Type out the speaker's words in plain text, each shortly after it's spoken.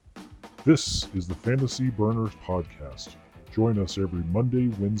This is the Fantasy Burners Podcast. Join us every Monday,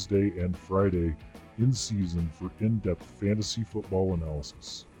 Wednesday, and Friday in season for in-depth fantasy football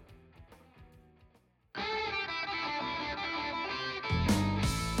analysis.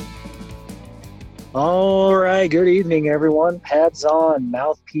 All right, good evening, everyone. Pads on,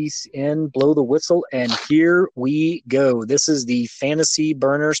 mouthpiece in, blow the whistle, and here we go. This is the Fantasy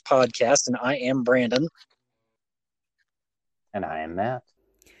Burners Podcast, and I am Brandon. And I am Matt.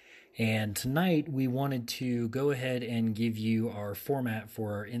 And tonight we wanted to go ahead and give you our format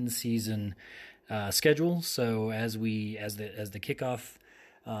for our in-season schedule. So as the kickoff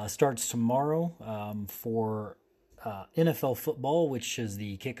starts tomorrow for NFL football, which is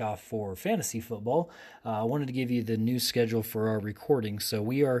the kickoff for fantasy football, I wanted to give you the new schedule for our recording. So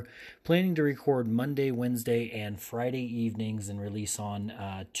we are planning to record Monday, Wednesday, and Friday evenings and release on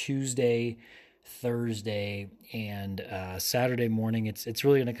Tuesday, Thursday, and Saturday morning. It's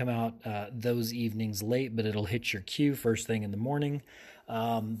really going to come out those evenings late, but it'll hit your queue first thing in the morning.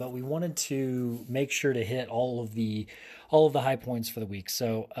 But we wanted to make sure to hit all of the high points for the week.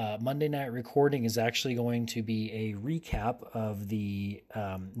 So Monday night recording is actually going to be a recap of the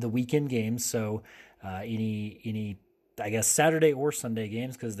weekend games. So any I guess Saturday or Sunday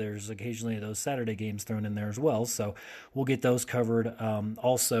games, because there's occasionally those Saturday games thrown in there as well. So we'll get those covered.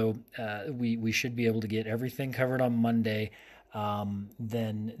 Also, we should be able to get everything covered on Monday.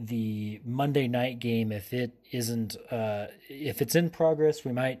 Then the Monday night game, if it's in progress,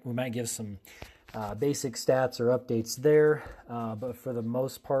 we might give some basic stats or updates there. But for the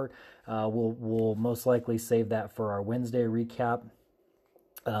most part, we'll most likely save that for our Wednesday recap.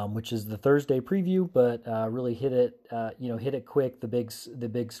 Which is the Thursday preview, but really hit it quick. The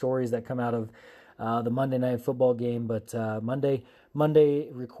big stories that come out of the Monday night football game. But Monday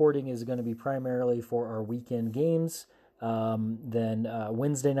recording is going to be primarily for our weekend games. Then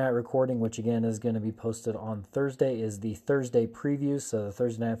Wednesday night recording, which again is going to be posted on Thursday, is the Thursday preview. So the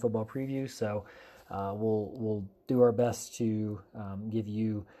Thursday night football preview. So we'll do our best to give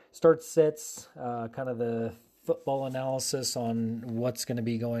you start sets, kind of the football analysis on what's going to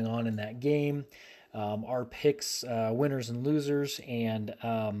be going on in that game, our picks, winners and losers, and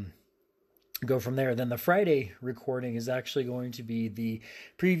go from there. Then the Friday recording is actually going to be the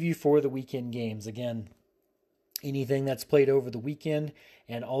preview for the weekend games. Again, anything that's played over the weekend,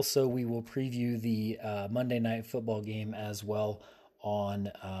 and also we will preview the Monday night football game as well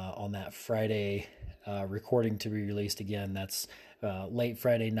on that Friday recording to be released. Again, that's late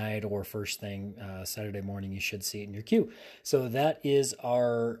Friday night or first thing Saturday morning. You should see it in your queue. So that is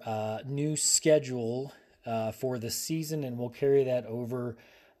our new schedule for the season, and we'll carry that over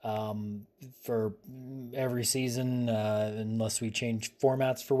for every season unless we change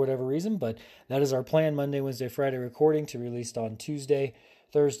formats for whatever reason. But that is our plan: Monday, Wednesday, Friday recording to released on Tuesday,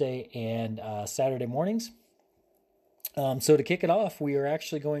 Thursday, and Saturday mornings. So to kick it off, we are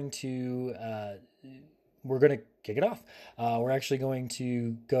actually going to kick it off. We're actually going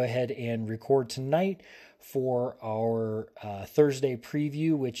to go ahead and record tonight for our Thursday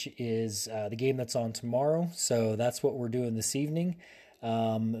preview, which is the game that's on tomorrow. So that's what we're doing this evening.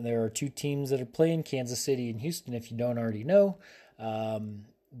 There are two teams that are playing, Kansas City and Houston. If you don't already know, then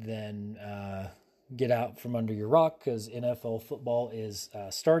get out from under your rock, because NFL football is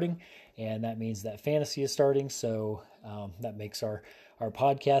starting, and that means that fantasy is starting. So that makes our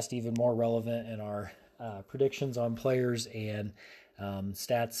podcast even more relevant, and our predictions on players and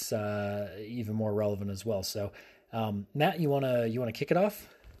stats even more relevant as well. So Matt, you wanna kick it off?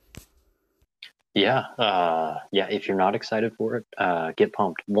 Yeah. If you're not excited for it, get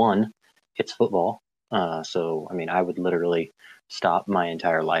pumped. One, it's football. So I mean, I would literally stop my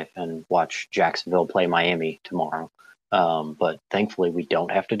entire life and watch Jacksonville play Miami tomorrow. But thankfully we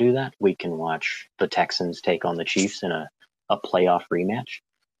don't have to do that. We can watch the Texans take on the Chiefs in a playoff rematch.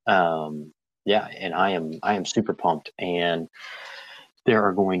 And I am super pumped. And there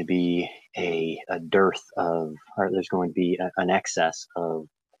are going to be there's going to be an excess of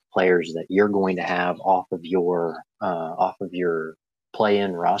players that you're going to have off of your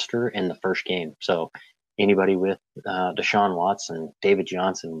play-in roster in the first game. So anybody with Deshaun Watson, David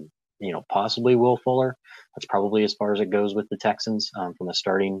Johnson, possibly Will Fuller, that's probably as far as it goes with the Texans from a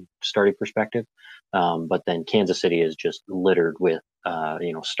starting perspective. But then Kansas City is just littered with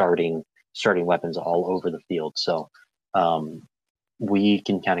starting weapons all over the field. So we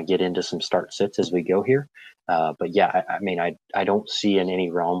can kind of get into some start sits as we go here. But yeah, I don't see in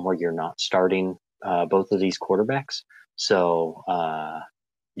any realm where you're not starting both of these quarterbacks. So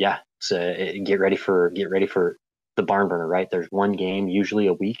get ready for the barn burner, right? There's one game usually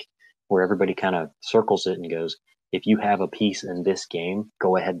a week where everybody kind of circles it and goes, if you have a piece in this game,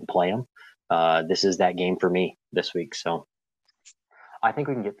 go ahead and play them. This is that game for me this week. So I think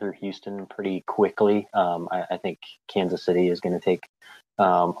we can get through Houston pretty quickly. I think Kansas City is going to take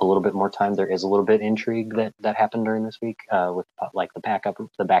a little bit more time. There is a little bit intrigue that happened during this week with like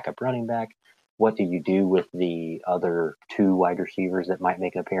the backup running back. What do you do with the other two wide receivers that might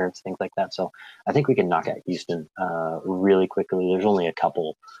make an appearance, things like that. So I think we can knock out Houston really quickly. There's only a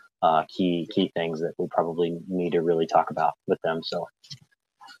couple key things that we probably need to really talk about with them. So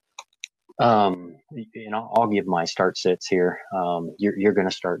I'll give my start sits here. You're going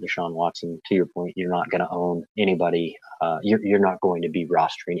to start Deshaun Watson. To your point, you're not going to own anybody. You're not going to be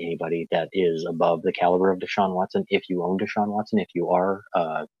rostering anybody that is above the caliber of Deshaun Watson. If you own Deshaun Watson, if you are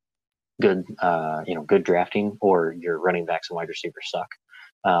good drafting, or your running backs and wide receivers suck.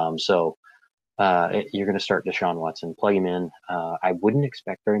 You're going to start Deshaun Watson, plug him in. I wouldn't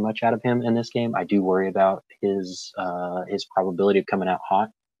expect very much out of him in this game. I do worry about his probability of coming out hot.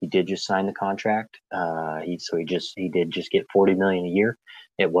 He did just sign the contract. He did just get $40 million a year.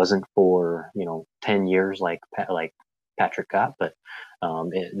 It wasn't for 10 years like Patrick got, but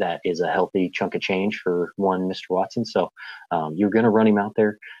that is a healthy chunk of change for one Mr. Watson. So you're going to run him out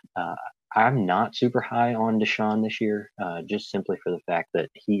there. I'm not super high on Deshaun this year, just simply for the fact that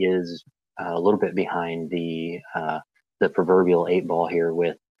he is a little bit behind the proverbial 8 ball here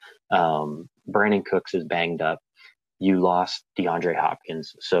with Brandon Cooks is banged up. You lost DeAndre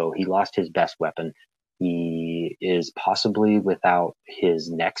Hopkins, so he lost his best weapon. He is possibly without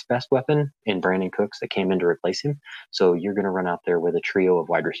his next best weapon in Brandon Cooks that came in to replace him. So you're going to run out there with a trio of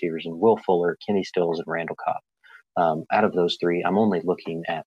wide receivers in Will Fuller, Kenny Stills, and Randall Cobb. Out of those three, I'm only looking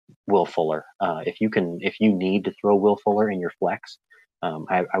at Will Fuller. If you need to throw Will Fuller in your flex,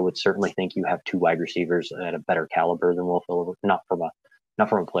 I would certainly think you have two wide receivers at a better caliber than Will Fuller. Not from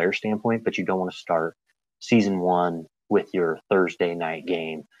a player standpoint, but you don't want to start season one with your Thursday night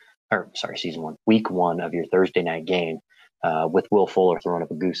game, week one of your Thursday night game with Will Fuller throwing up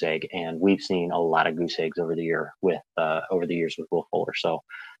a goose egg. And we've seen a lot of goose eggs over the years with Will Fuller. So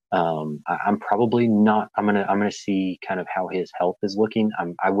I'm probably not. I'm gonna see kind of how his health is looking.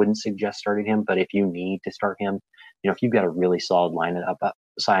 I wouldn't suggest starting him, but if you need to start him, if you've got a really solid lineup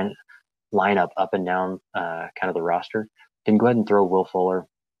up and down kind of the roster, then go ahead and throw Will Fuller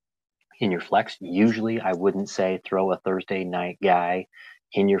in your flex. Usually I wouldn't say throw a Thursday night guy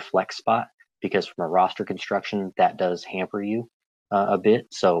in your flex spot, because from a roster construction, that does hamper you a bit.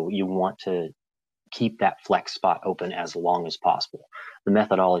 So you want to keep that flex spot open as long as possible. The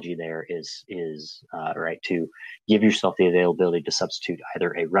methodology there is right to give yourself the availability to substitute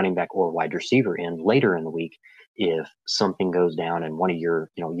either a running back or wide receiver in later in the week if something goes down and one of your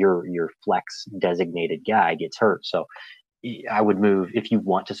flex designated guy gets hurt. So I would move, if you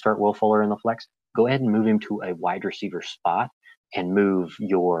want to start Will Fuller in the flex, go ahead and move him to a wide receiver spot and move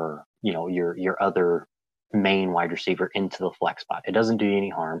your other main wide receiver into the flex spot. It doesn't do you any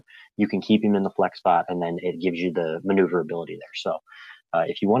harm. You can keep him in the flex spot, and then it gives you the maneuverability there. So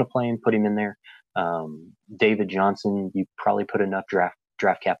if you want to play him, put him in there. David Johnson, you probably put enough draft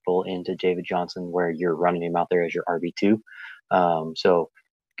capital into David Johnson where you're running him out there as your RB2. So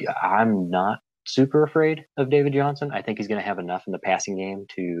I'm not super afraid of David Johnson. I think he's going to have enough in the passing game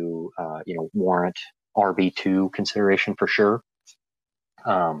to warrant RB2 consideration for sure.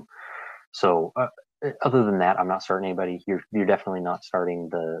 Other than that, I'm not starting anybody. You're definitely not starting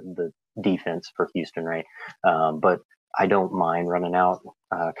the defense for Houston, right? But I don't mind running out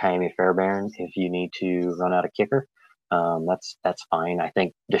Kaimi Fairbairn if you need to run out a kicker. That's fine. I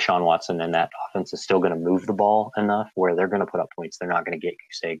think Deshaun Watson and that offense is still going to move the ball enough where they're going to put up points. They're not going to get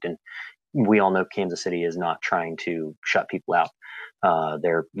goose-egged. And we all know Kansas City is not trying to shut people out.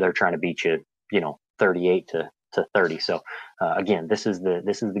 They're trying to beat you, 38 to 30. So again, this is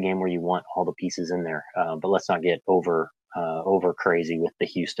the game where you want all the pieces in there. But let's not get over crazy with the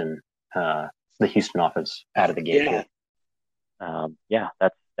Houston offense out of the game. Yeah.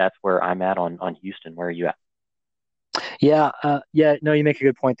 That's where I'm at on Houston. Where are you at? No, you make a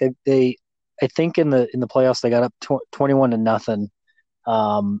good point. They I think in the playoffs they got up 21-0.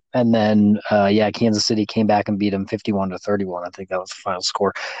 And then Kansas City came back and beat them 51-31. I think that was the final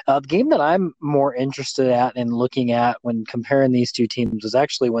score. The game that I'm more interested at and looking at when comparing these two teams was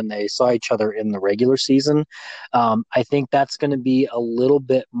actually when they saw each other in the regular season. I think that's going to be a little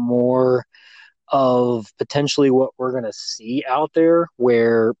bit more of potentially what we're going to see out there,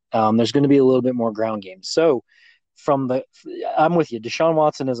 where there's going to be a little bit more ground game. So I'm with you. Deshaun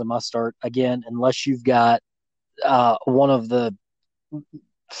Watson is a must start again, unless you've got one of the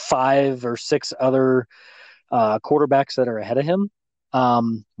 5 or 6 other quarterbacks that are ahead of him.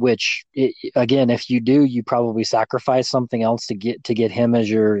 which again, if you do, you probably sacrifice something else to get him as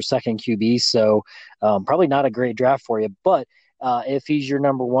your second QB. So probably not a great draft for you. But if he's your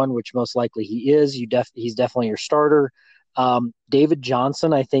number one, which most likely he is, he's definitely your starter. David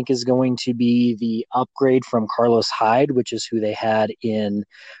Johnson, I think, is going to be the upgrade from Carlos Hyde, which is who they had in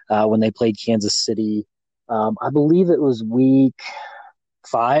when they played Kansas City. I believe it was week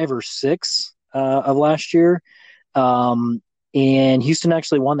 5 or 6 of last year. And Houston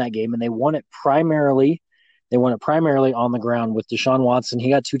actually won that game, and they won it primarily on the ground with Deshaun Watson. He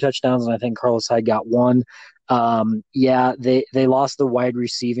got 2 touchdowns, and I think Carlos Hyde got 1. They lost the wide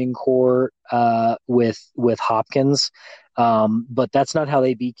receiving core with Hopkins, but that's not how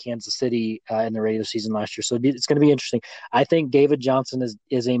they beat Kansas City in the regular season last year. So it's going to be interesting. I think David Johnson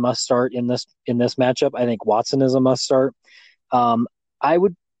is a must start in this matchup. I think Watson is a must start. I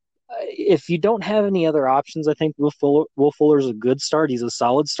would. If you don't have any other options, I think Will Fuller's a good start. He's a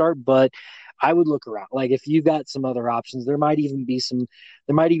solid start, but I would look around. Like if you got some other options, there might even be some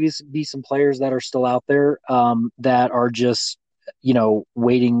players that are still out there that are just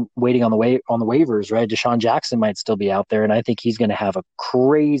waiting on the waivers, right? Deshaun Jackson might still be out there, and I think he's going to have a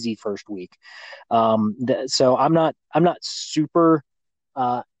crazy first week. So I'm not super.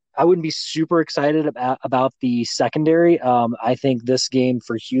 I wouldn't be super excited about the secondary. I think this game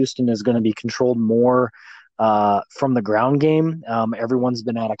for Houston is going to be controlled more from the ground game. Everyone's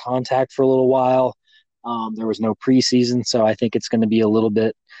been out of contact for a little while. There was no preseason, so I think it's going to be a little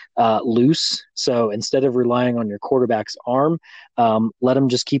bit loose. So instead of relying on your quarterback's arm, let him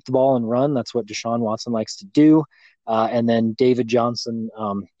just keep the ball and run. That's what Deshaun Watson likes to do. And then David Johnson,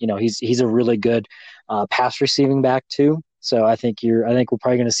 he's a really good pass receiving back too. So I think we're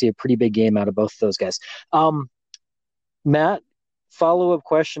probably going to see a pretty big game out of both of those guys. Matt, follow-up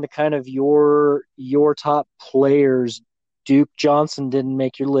question to kind of your top players. Duke Johnson didn't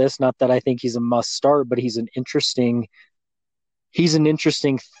make your list. Not that I think he's a must start, but he's an interesting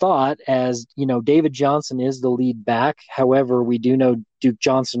thought, as David Johnson is the lead back. However, we do know Duke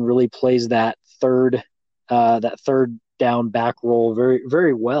Johnson really plays that third down back role very,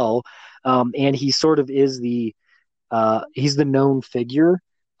 very well. And he sort of is he's the known figure,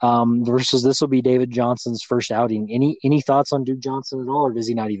 versus this will be David Johnson's first outing. Any thoughts on Duke Johnson at all, or does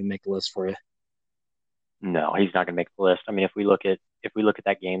he not even make the list for you? No, he's not going to make the list. I mean, if we look at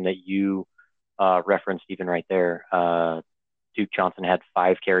that game that you referenced even right there, Duke Johnson had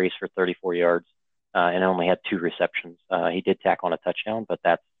 5 carries for 34 yards and only had 2 receptions. He did tack on a touchdown, but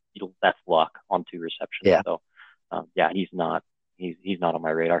that's luck on 2 receptions. Yeah. So he's not on my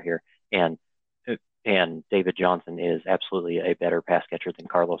radar here. And David Johnson is absolutely a better pass catcher than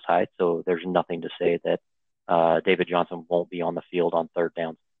Carlos Hyde. So there's nothing to say that David Johnson won't be on the field on third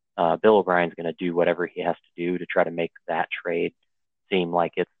downs. Bill O'Brien's going to do whatever he has to do to try to make that trade seem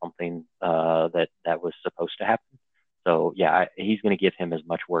like it's something that was supposed to happen. So he's going to give him as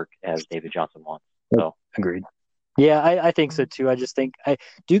much work as David Johnson wants. So agreed. Yeah, I think so too. I just think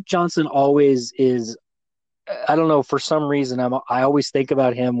Duke Johnson always is. I don't know, for some reason I always think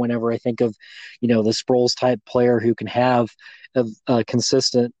about him whenever I think of, the Sproles type player who can have a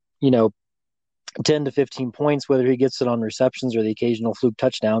consistent, 10 to 15 points, whether he gets it on receptions or the occasional fluke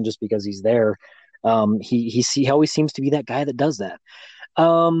touchdown just because he's there. He always seems to be that guy that does that.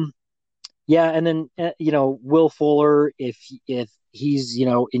 And then Will Fuller, if he's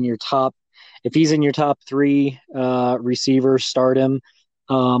in your top 3 receivers, start him.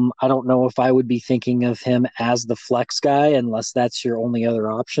 I don't know if I would be thinking of him as the flex guy unless that's your only other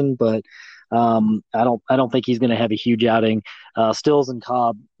option, but I don't think he's going to have a huge outing. Stills and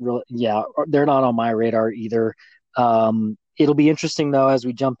Cobb, they're not on my radar either. It'll be interesting though as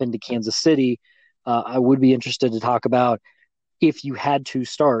we jump into Kansas City. I would be interested to talk about if you had to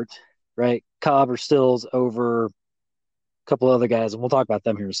start, right, Cobb or Stills over couple other guys, and we'll talk about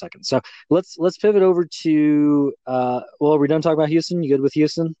them here in a second. So let's pivot over to are we done talking about Houston? You good with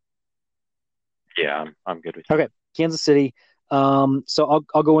Houston? Yeah, I'm good with you. Okay, Kansas City. So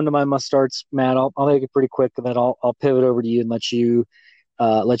I'll go into my must starts, Matt. I'll make it pretty quick, and then I'll pivot over to you and let you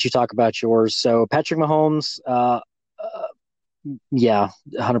talk about yours. So Patrick Mahomes,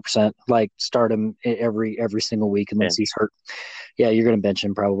 100%. Like start him every single week unless he's hurt. Yeah, you're gonna bench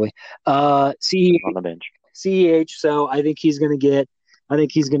him probably. On the bench. CEH, so I think he's going to get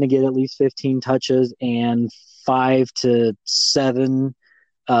at least 15 touches and 5 to 7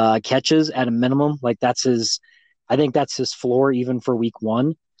 catches at a minimum. Like I think that's his floor even for week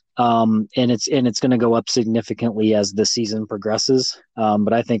 1. And it's going to go up significantly as the season progresses.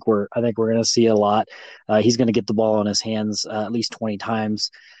 But I think we're going to see a lot. He's going to get the ball in his hands at least 20 times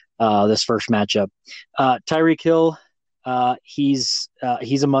this first matchup. Tyreek Hill, He's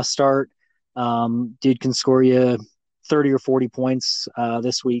a must start. Dude can score you 30 or 40 points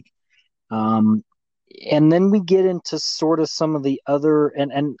this week. And then we get into sort of some of the other,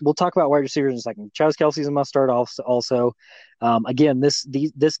 and we'll talk about wide receivers in a second. Travis Kelce's a must start also. Again,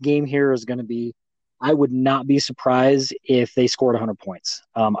 this game here is going to be, I would not be surprised if they scored 100 points.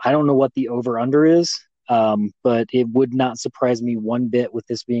 I don't know what the over under is, but it would not surprise me one bit with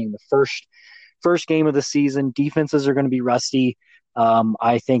this being the first game of the season. Defenses are going to be rusty.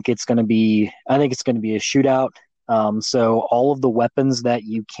 I think it's going to be a shootout. So all of the weapons that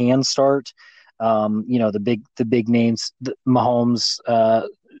you can start, the big names, Mahomes,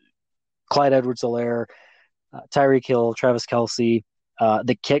 Clyde Edwards-Helaire, Tyreek Hill, Travis Kelce,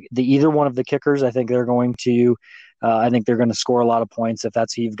 either one of the kickers, I think they're going to score a lot of points if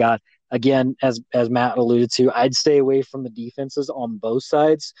that's who you've got. Again, as Matt alluded to, I'd stay away from the defenses on both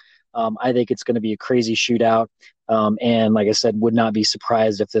sides. I think it's going to be a crazy shootout. And like I said, would not be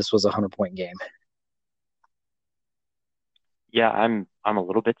surprised if this was a 100-point game. Yeah, I'm a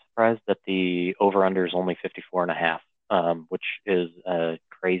little bit surprised that the over-under is only 54.5, which is a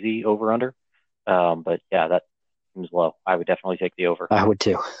crazy over-under. But yeah, that seems low. I would definitely take the over. I would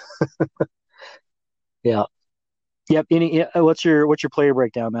too. Yeah. Yep. What's your player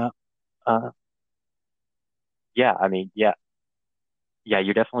breakdown, Matt? Yeah, I mean, yeah,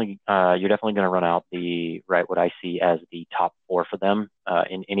 you're definitely going to run out what I see as the top four for them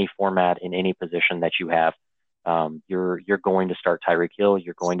in any format, in any position that you have. You're going to start Tyreek Hill,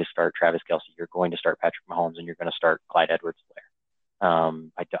 you're going to start Travis Kelce, you're going to start Patrick Mahomes, and you're going to start Clyde Edwards-Helaire.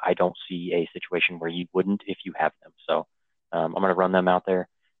 I don't see a situation where you wouldn't if you have them. So I'm going to run them out there.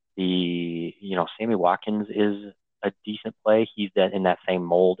 Sammy Watkins is a decent play. He's in that same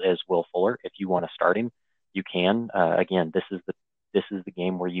mold as Will Fuller. If you want to start him, you can. Again, this is the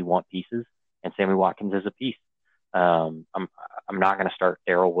game where you want pieces, and Sammy Watkins is a piece. I'm not going to start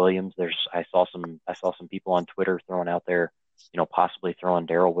Darrell Williams. I saw some people on Twitter throwing out there, possibly throwing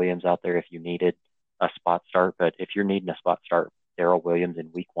Darrell Williams out there if you needed a spot start. But if you're needing a spot start, Darrell Williams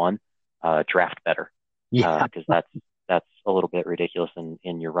in week 1, draft better. Yeah. Because that's a little bit ridiculous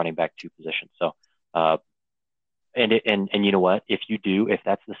in your running back 2 position. So, and you know what? If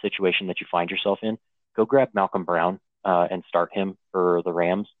that's the situation that you find yourself in, go grab Malcolm Brown and start him for the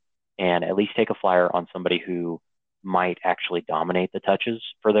Rams, and at least take a flyer on somebody who might actually dominate the touches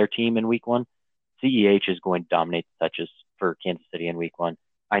for their team in week 1. CEH is going to dominate the touches for Kansas City in week 1.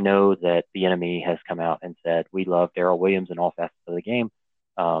 I know that the enemy has come out and said, we love Darrell Williams in all facets of the game.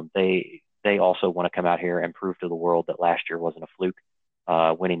 They also want to come out here and prove to the world that last year wasn't a fluke,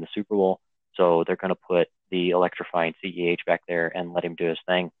 winning the Super Bowl. So they're going to put the electrifying CEH back there and let him do his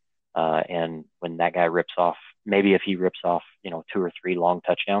thing. And when that guy rips off, maybe if he rips off, 2 or 3 long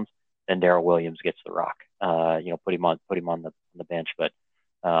touchdowns, then Darrell Williams gets the rock. Put him on the bench. But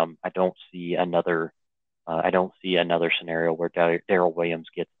I don't see another scenario where Darrell Williams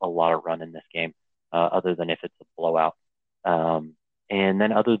gets a lot of run in this game, other than if it's a blowout. And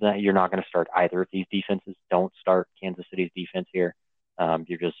then other than that, you're not going to start either of these defenses. Don't start Kansas City's defense here.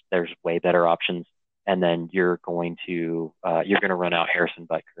 There's way better options. And then you're going to run out Harrison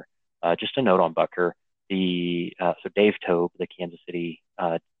Butker. Just a note on Butker, so Dave Tobe, the Kansas City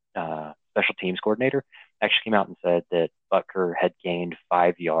special teams coordinator, actually came out and said that Butker had gained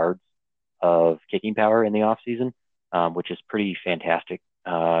 5 yards of kicking power in the offseason, which is pretty fantastic,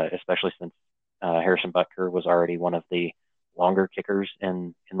 especially since Harrison Butker was already one of the longer kickers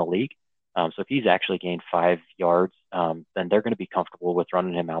in the league. So if he's actually gained 5 yards, then they're going to be comfortable with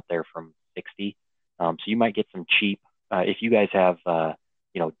running him out there from 60. So you might get some cheap, if you guys have,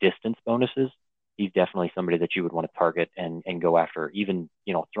 distance bonuses, he's definitely somebody that you would want to target and go after. Even,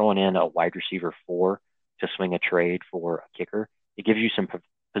 throwing in a wide receiver 4 to swing a trade for a kicker, it gives you some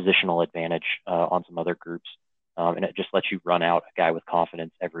positional advantage on some other groups. And it just lets you run out a guy with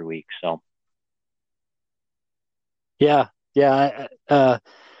confidence every week. So. Yeah.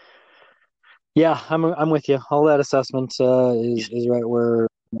 I'm with you. All that assessment is right where.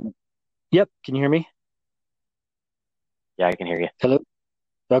 Yep. Can you hear me? Yeah, I can hear you. Hello.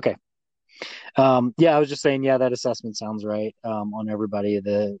 Okay. I was just saying, that assessment sounds right on everybody.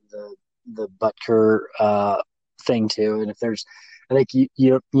 The Butker thing too, and if there's, I think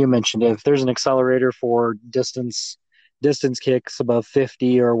you mentioned it, if there's an accelerator for distance kicks above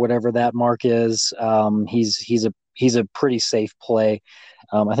 50 or whatever that mark is, he's a pretty safe play.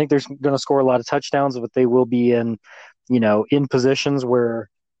 I think they're going to score a lot of touchdowns, but they will be in positions where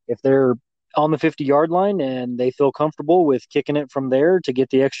if they're on the 50-yard line and they feel comfortable with kicking it from there to get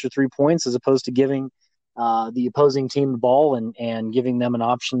the extra 3 points, as opposed to giving the opposing team the ball and giving them an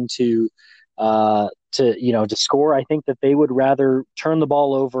option to to score. I think that they would rather turn the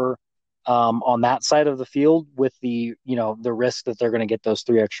ball over on that side of the field with the risk that they're going to get those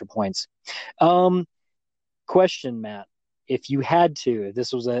 3 extra points. Question, Matt. If you had to, if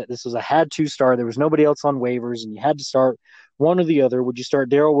this was a had to start, there was nobody else on waivers, and you had to start one or the other, would you start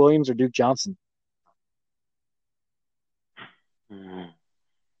Darrell Williams or Duke Johnson?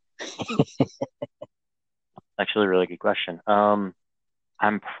 Actually, a really good question. I'm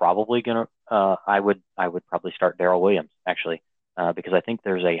probably gonna. I would probably start Darrell Williams actually, because I think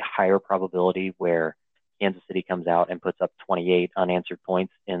there's a higher probability where Kansas City comes out and puts up 28 unanswered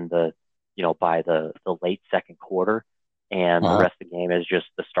points in the by the late second quarter, and the rest of the game is just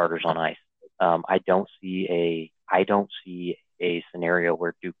the starters on ice. I don't see a scenario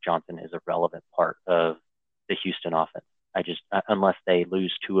where Duke Johnson is a relevant part of the Houston offense. Unless they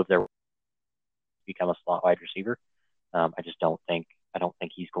lose 2 of their become a slot wide receiver, I don't think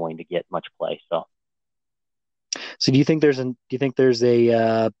he's going to get much play. So do you think there's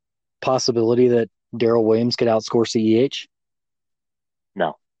a possibility that Darrell Williams could outscore CEH?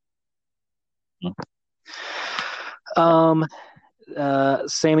 No.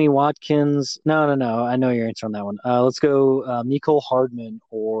 Sammy Watkins. No. I know your answer on that one. Let's go Mecole Hardman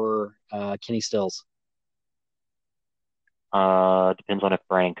or Kenny Stills. Depends on if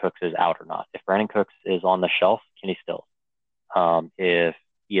Brandon Cooks is out or not. If Brandon Cooks is on the shelf, Kenny Stills. If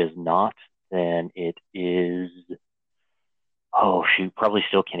he is not, then it is probably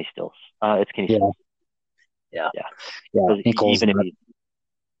still Kenny Stills. It's Kenny Stills. Yeah.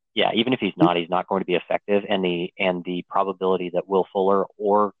 Even if he's not going to be effective, and the probability that Will Fuller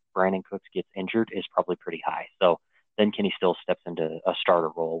or Brandon Cooks gets injured is probably pretty high. So then Kenny Stills steps into a starter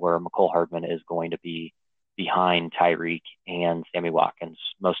role where Mecole Hardman is going to be behind Tyreek and Sammy Watkins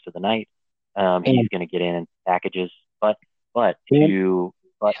most of the night. He's going to get in packages, but to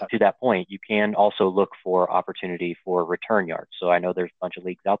that point, you can also look for opportunity for return yards. So I know there's a bunch of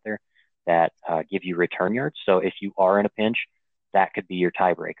leagues out there that give you return yards. So if you are in a pinch, that could be your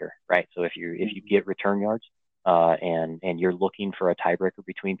tiebreaker, right? So if you get return yards and you're looking for a tiebreaker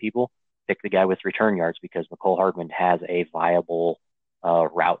between people, pick the guy with return yards, because Mecole Hardman has a viable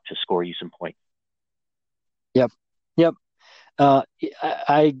route to score you some points. Yep. I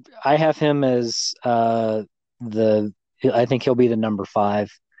have him as I think he'll be the number 5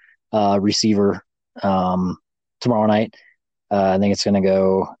 receiver tomorrow night. I think it's going to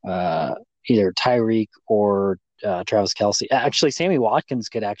go either Tyreek or Travis Kelce. Actually, Sammy Watkins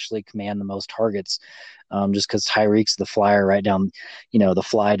could actually command the most targets, just because Tyreek's the flyer right down, the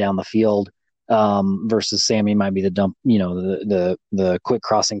fly down the field, versus Sammy might be the dump, the quick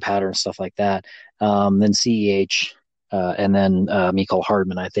crossing pattern, stuff like that. Then CEH, and then Mecole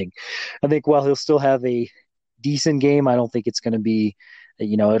Hardman. I think while he'll still have a decent game, I don't think it's going to be,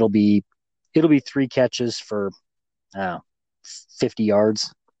 it'll be 3 catches for 50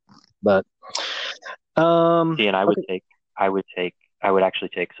 yards, but. And I would actually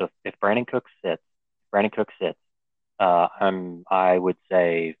take. So if Brandon Cooks sits, I would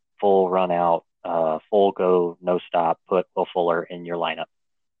say full run out, full go, no stop, put Will Fuller in your lineup,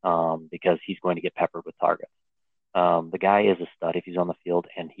 because he's going to get peppered with targets. The guy is a stud if he's on the field,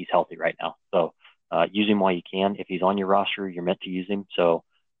 and he's healthy right now. So use him while you can. If he's on your roster, you're meant to use him. So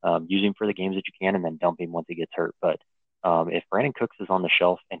use him for the games that you can, and then dump him once he gets hurt. But if Brandon Cooks is on the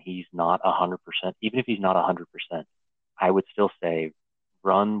shelf and he's not 100%, even if he's not 100%, I would still say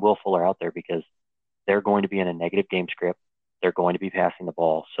run Will Fuller out there, because they're going to be in a negative game script. They're going to be passing the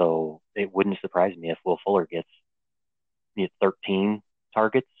ball. So it wouldn't surprise me if Will Fuller gets 13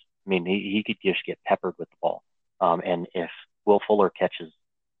 targets. I mean, he could just get peppered with the ball. And if Will Fuller catches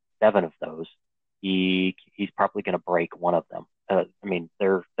 7 of those, he's probably going to break one of them. I mean,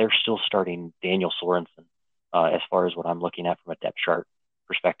 they're still starting Daniel Sorensen, as far as what I'm looking at from a depth chart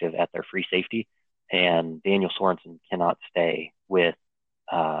perspective at their free safety, and Daniel Sorensen cannot stay with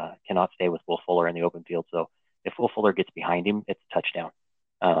Will Fuller in the open field. So if Will Fuller gets behind him, it's a touchdown,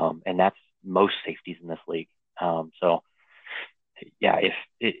 and that's most safeties in this league. So yeah,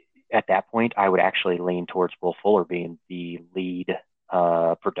 at that point, I would actually lean towards Will Fuller being the lead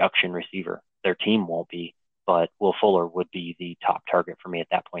production receiver. Their team won't be, but Will Fuller would be the top target for me at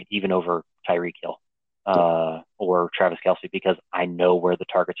that point, even over Tyreek Hill or Travis Kelce, because I know where the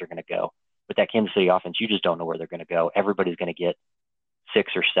targets are going to go. With that Kansas City offense, you just don't know where they're going to go. Everybody's going to get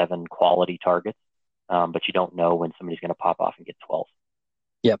 6 or 7 quality targets, but you don't know when somebody's going to pop off and get 12.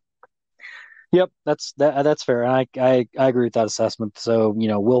 Yep. Yep, that's fair. I agree with that assessment. So,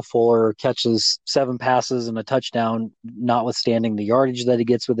 Will Fuller catches 7 passes and a touchdown, notwithstanding the yardage that he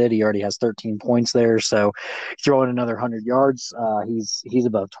gets with it. He already has 13 points there. So, throw in another 100 yards, he's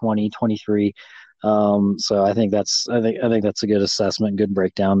above 20, 23. So I think that's a good assessment, good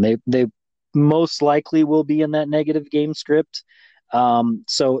breakdown. They most likely will be in that negative game script.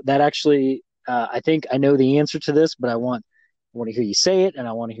 So that actually, I think I know the answer to this, but I want to hear you say it, and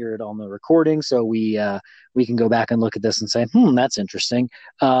I want to hear it on the recording, so we can go back and look at this and say, that's interesting.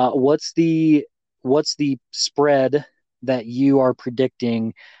 What's the spread that you are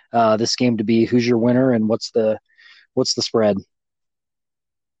predicting this game to be? Who's your winner, and what's the spread?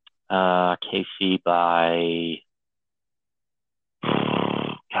 KC by,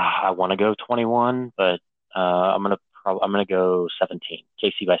 I want to go 21, but I'm gonna go 17.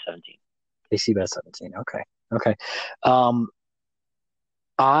 KC by 17. KC by 17. Okay.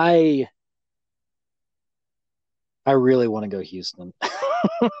 I really want to go Houston.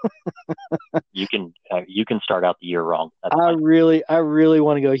 You can start out the year wrong. That's I fine. really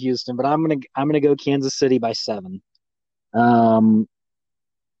want to go Houston, but I'm gonna go Kansas City by 7.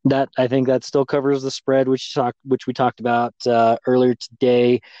 That I think that still covers the spread, which we talked about earlier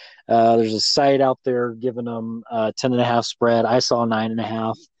today. There's a site out there giving them 10.5 spread. I saw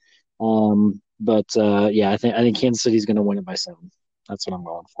 9.5. But yeah, I think Kansas City's going to win it by 7. That's what I'm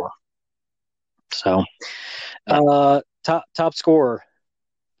going for. So, top scorer.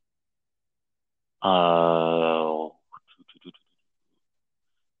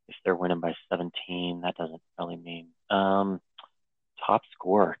 If they're winning by 17, that doesn't really mean top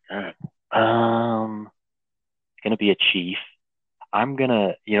scorer. It's gonna be a Chief. I'm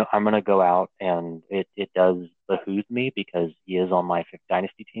gonna go out, and it does behoove me because he is on my 5th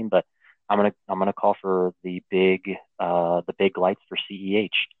dynasty team, but I'm gonna call for the big lights for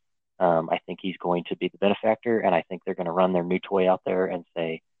CEH. I think he's going to be the benefactor, and I think they're going to run their new toy out there and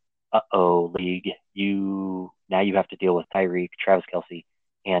say, "Uh-oh, league, now you have to deal with Tyreek, Travis Kelce,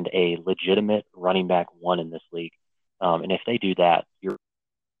 and a legitimate running back 1 in this league." And if they do that, you're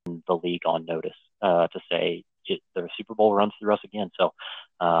in the league on notice to say the Super Bowl runs through us again. So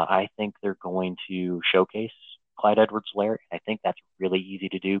I think they're going to showcase Clyde Edwards-Helaire. I think that's really easy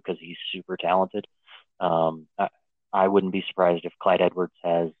to do because he's super talented. I wouldn't be surprised if Clyde Edwards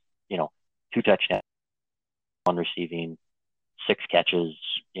has 2 touchdowns on receiving, 6 catches,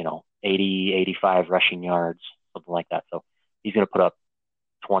 80, 85 rushing yards, something like that. So he's going to put up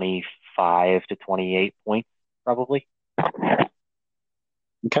 25 to 28 points probably.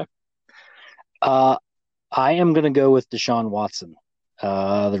 Okay. I am going to go with Deshaun Watson.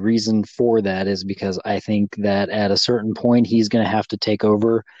 The reason for that is because I think that at a certain point he's going to have to take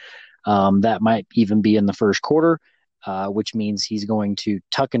over. That might even be in the first quarter, which means he's going to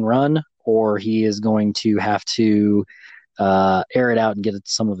tuck and run, or he is going to have to air it out and get it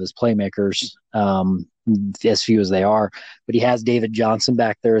to some of his playmakers, as few as they are. But he has David Johnson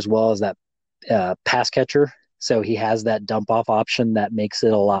back there as well as that pass catcher. So he has that dump off option that makes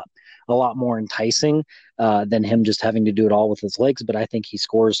it a lot more enticing than him just having to do it all with his legs. But I think he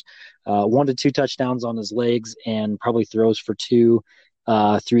scores 1 to 2 touchdowns on his legs and probably throws for 2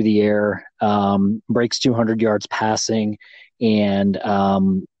 through the air, breaks 200 yards passing, and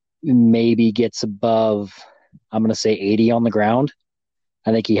maybe gets above, I'm going to say 80 on the ground.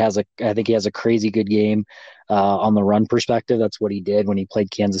 I think he has a crazy good game on the run perspective. That's what he did when he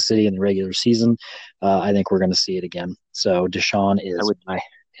played Kansas City in the regular season. I think we're going to see it again. So Deshaun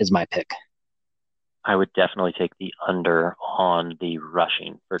is my pick. I would definitely take the under on the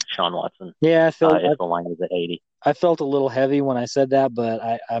rushing for Deshaun Watson. Yeah, if the line is at 80. I felt a little heavy when I said that, but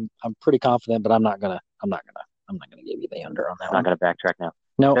I'm pretty confident. But I'm not gonna give you the under on that. I'm not gonna backtrack now.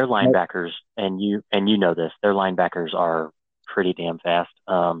 No, their linebackers, and you know this. Their linebackers are pretty damn fast.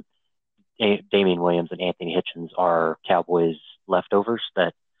 Damian Williams and Anthony Hitchens are Cowboys leftovers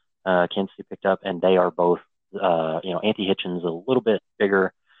that Kansas City picked up, and they are both. Anthony Hitchens a little bit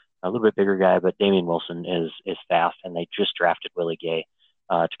bigger guy, but Damian Wilson is fast, and they just drafted Willie Gay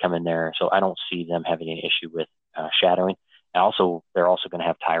to come in there, so I don't see them having an issue with shadowing. And also, they're also going to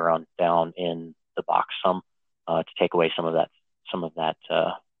have Tyron down in the box some to take away some of that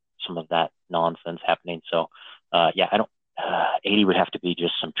nonsense happening. So, I don't. 80 would have to be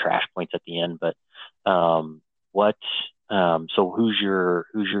just some trash points at the end, but so who's your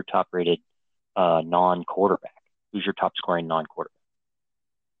top rated non-quarterback? Who's your top scoring non-quarterback?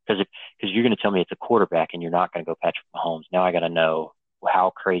 Because you're going to tell me it's a quarterback and you're not going to go Patrick Mahomes. Now I got to know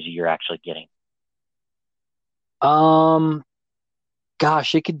how crazy you're actually getting.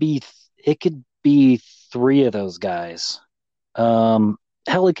 Gosh, it could be 3 of those guys.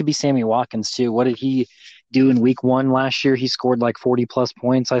 hell, it could be Sammy Watkins too. What did he do in week 1 last year? He scored like 40 plus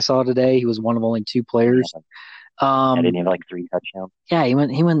points. I saw today. He was one of only 2 players. Didn't he have like 3 touchdowns? Yeah, he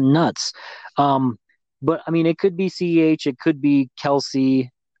went nuts. But I mean, it could be CEH, it could be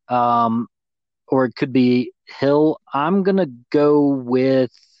Kelsey, or it could be Hill. I'm gonna go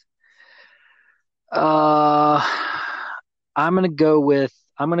with. I'm gonna go with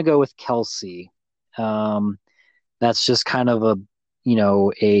Kelsey. That's just kind of a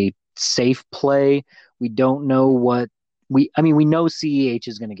safe play. We don't know what we know CEH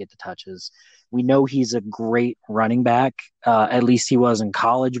is going to get the touches. We know he's a great running back. At least he was in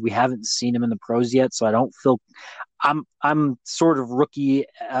college. We haven't seen him in the pros yet, so I don't feel I'm sort of rookie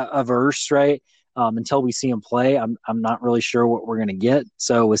averse, right? Until we see him play, I'm not really sure what we're going to get.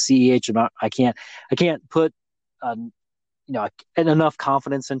 So with CEH, I can't put enough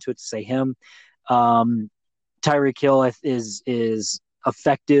confidence into it to say him. Tyreek Hill is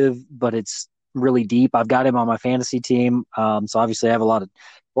effective, but it's really deep. I've got him on my fantasy team, so obviously I have a lot of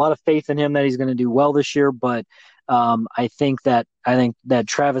faith in him that he's going to do well this year. But I think that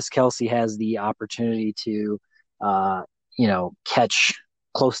Travis Kelce has the opportunity to, catch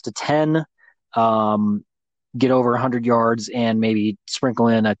close to 10, get over 100 yards, and maybe sprinkle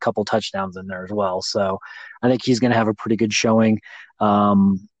in a couple touchdowns in there as well. So I think he's going to have a pretty good showing.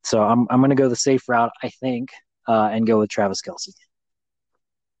 So I'm going to go the safe route, I think, and go with Travis Kelce.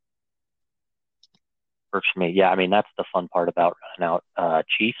 Works for me. Yeah, I mean, that's the fun part about running out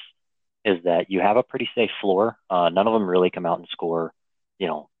Chiefs is that you have a pretty safe floor. None of them really come out and score, 3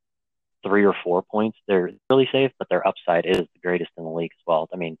 or 4 points. They're really safe, but their upside is the greatest in the league as well.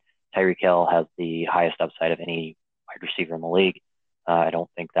 I mean, Tyreek Hill has the highest upside of any wide receiver in the league. I don't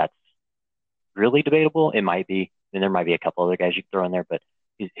think that's really debatable. It might be, and there might be a couple other guys you can throw in there, but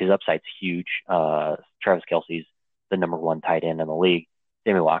his upside's huge. Travis Kelce's the number 1 tight end in the league.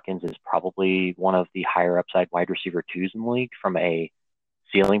 Sammy Watkins is probably one of the higher upside wide receiver 2s in the league from a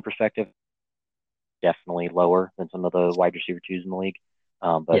ceiling perspective. Definitely lower than some of the wide receiver 2s in the league.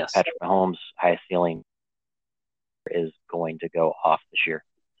 But yes. Patrick Mahomes' highest ceiling is going to go off this year.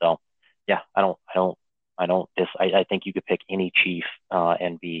 So yeah, I think you could pick any Chief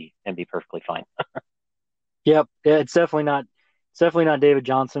and be perfectly fine. Yep. It's definitely not David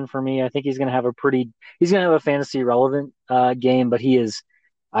Johnson for me. I think he's going to have a fantasy relevant game, but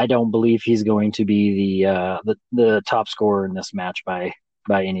I don't believe he's going to be the top scorer in this match by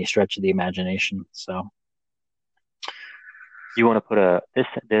any stretch of the imagination. So you want to put a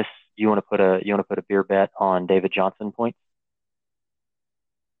beer bet on David Johnson points?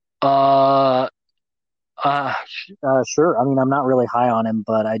 Sure. I mean, I'm not really high on him,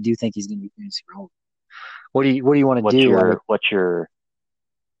 but I do think he's going to be fantasy relevant. What do you want to do? What's your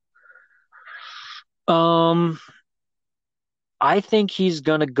I think he's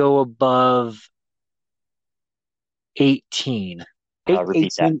gonna go above 18.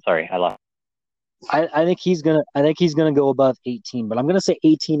 Repeat 18. That. Sorry, I lost. I think he's gonna go above 18, but I'm gonna say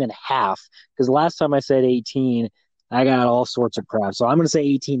 18 and a half because last time I said 18, I got all sorts of crap. So I'm gonna say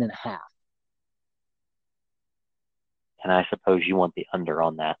 18 and a half. And I suppose you want the under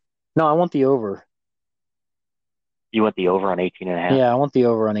on that. No, I want the over. You want the over on 18 and a half? Yeah, I want the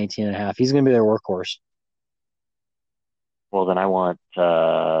over on 18 and a half. He's going to be their workhorse. Well, then I want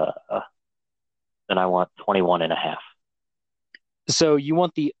 21 and a half. So you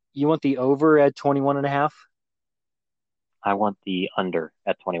want the over at 21 and a half? I want the under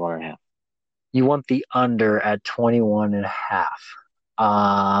at 21 and a half. You want the under at 21 and a half.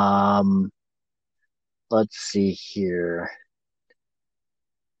 Let's see here.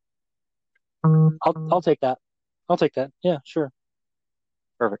 I'll take that. Yeah, sure.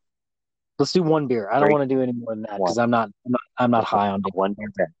 Perfect. Let's do one beer. I don't want to do any more than that because I'm not high on one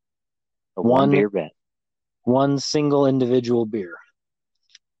beer bet. One beer bet. One single individual beer.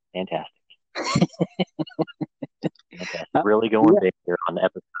 Fantastic. Really going big here on the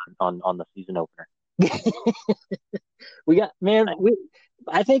episode on the season opener.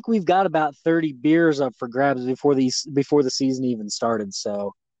 I think we've got about 30 beers up for grabs before the season even started.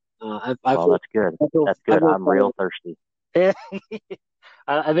 So that's good. That's good. I'm real thirsty.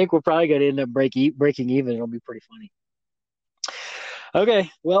 I think we're probably going to end up breaking even. It'll be pretty funny.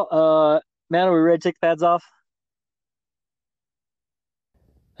 Okay. Well, Matt, are we ready to take the pads off?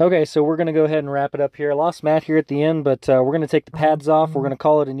 Okay, so we're going to go ahead and wrap it up here. I lost Matt here at the end, but we're going to take the pads off. We're going to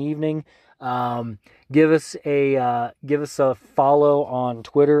call it an evening. Give us a follow on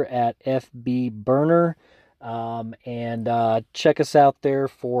Twitter at FBBurner. And check us out there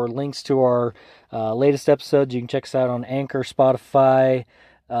for links to our latest episodes. You can check us out on Anchor, Spotify,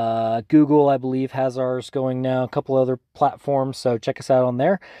 Google, I believe, has ours going now, a couple other platforms, so check us out on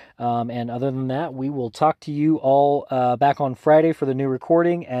there. And other than that, we will talk to you all back on Friday for the new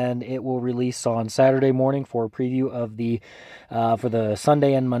recording, and it will release on Saturday morning for a preview of for the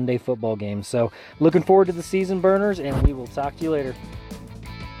Sunday and Monday football games. So looking forward to the season, Burners, and we will talk to you later.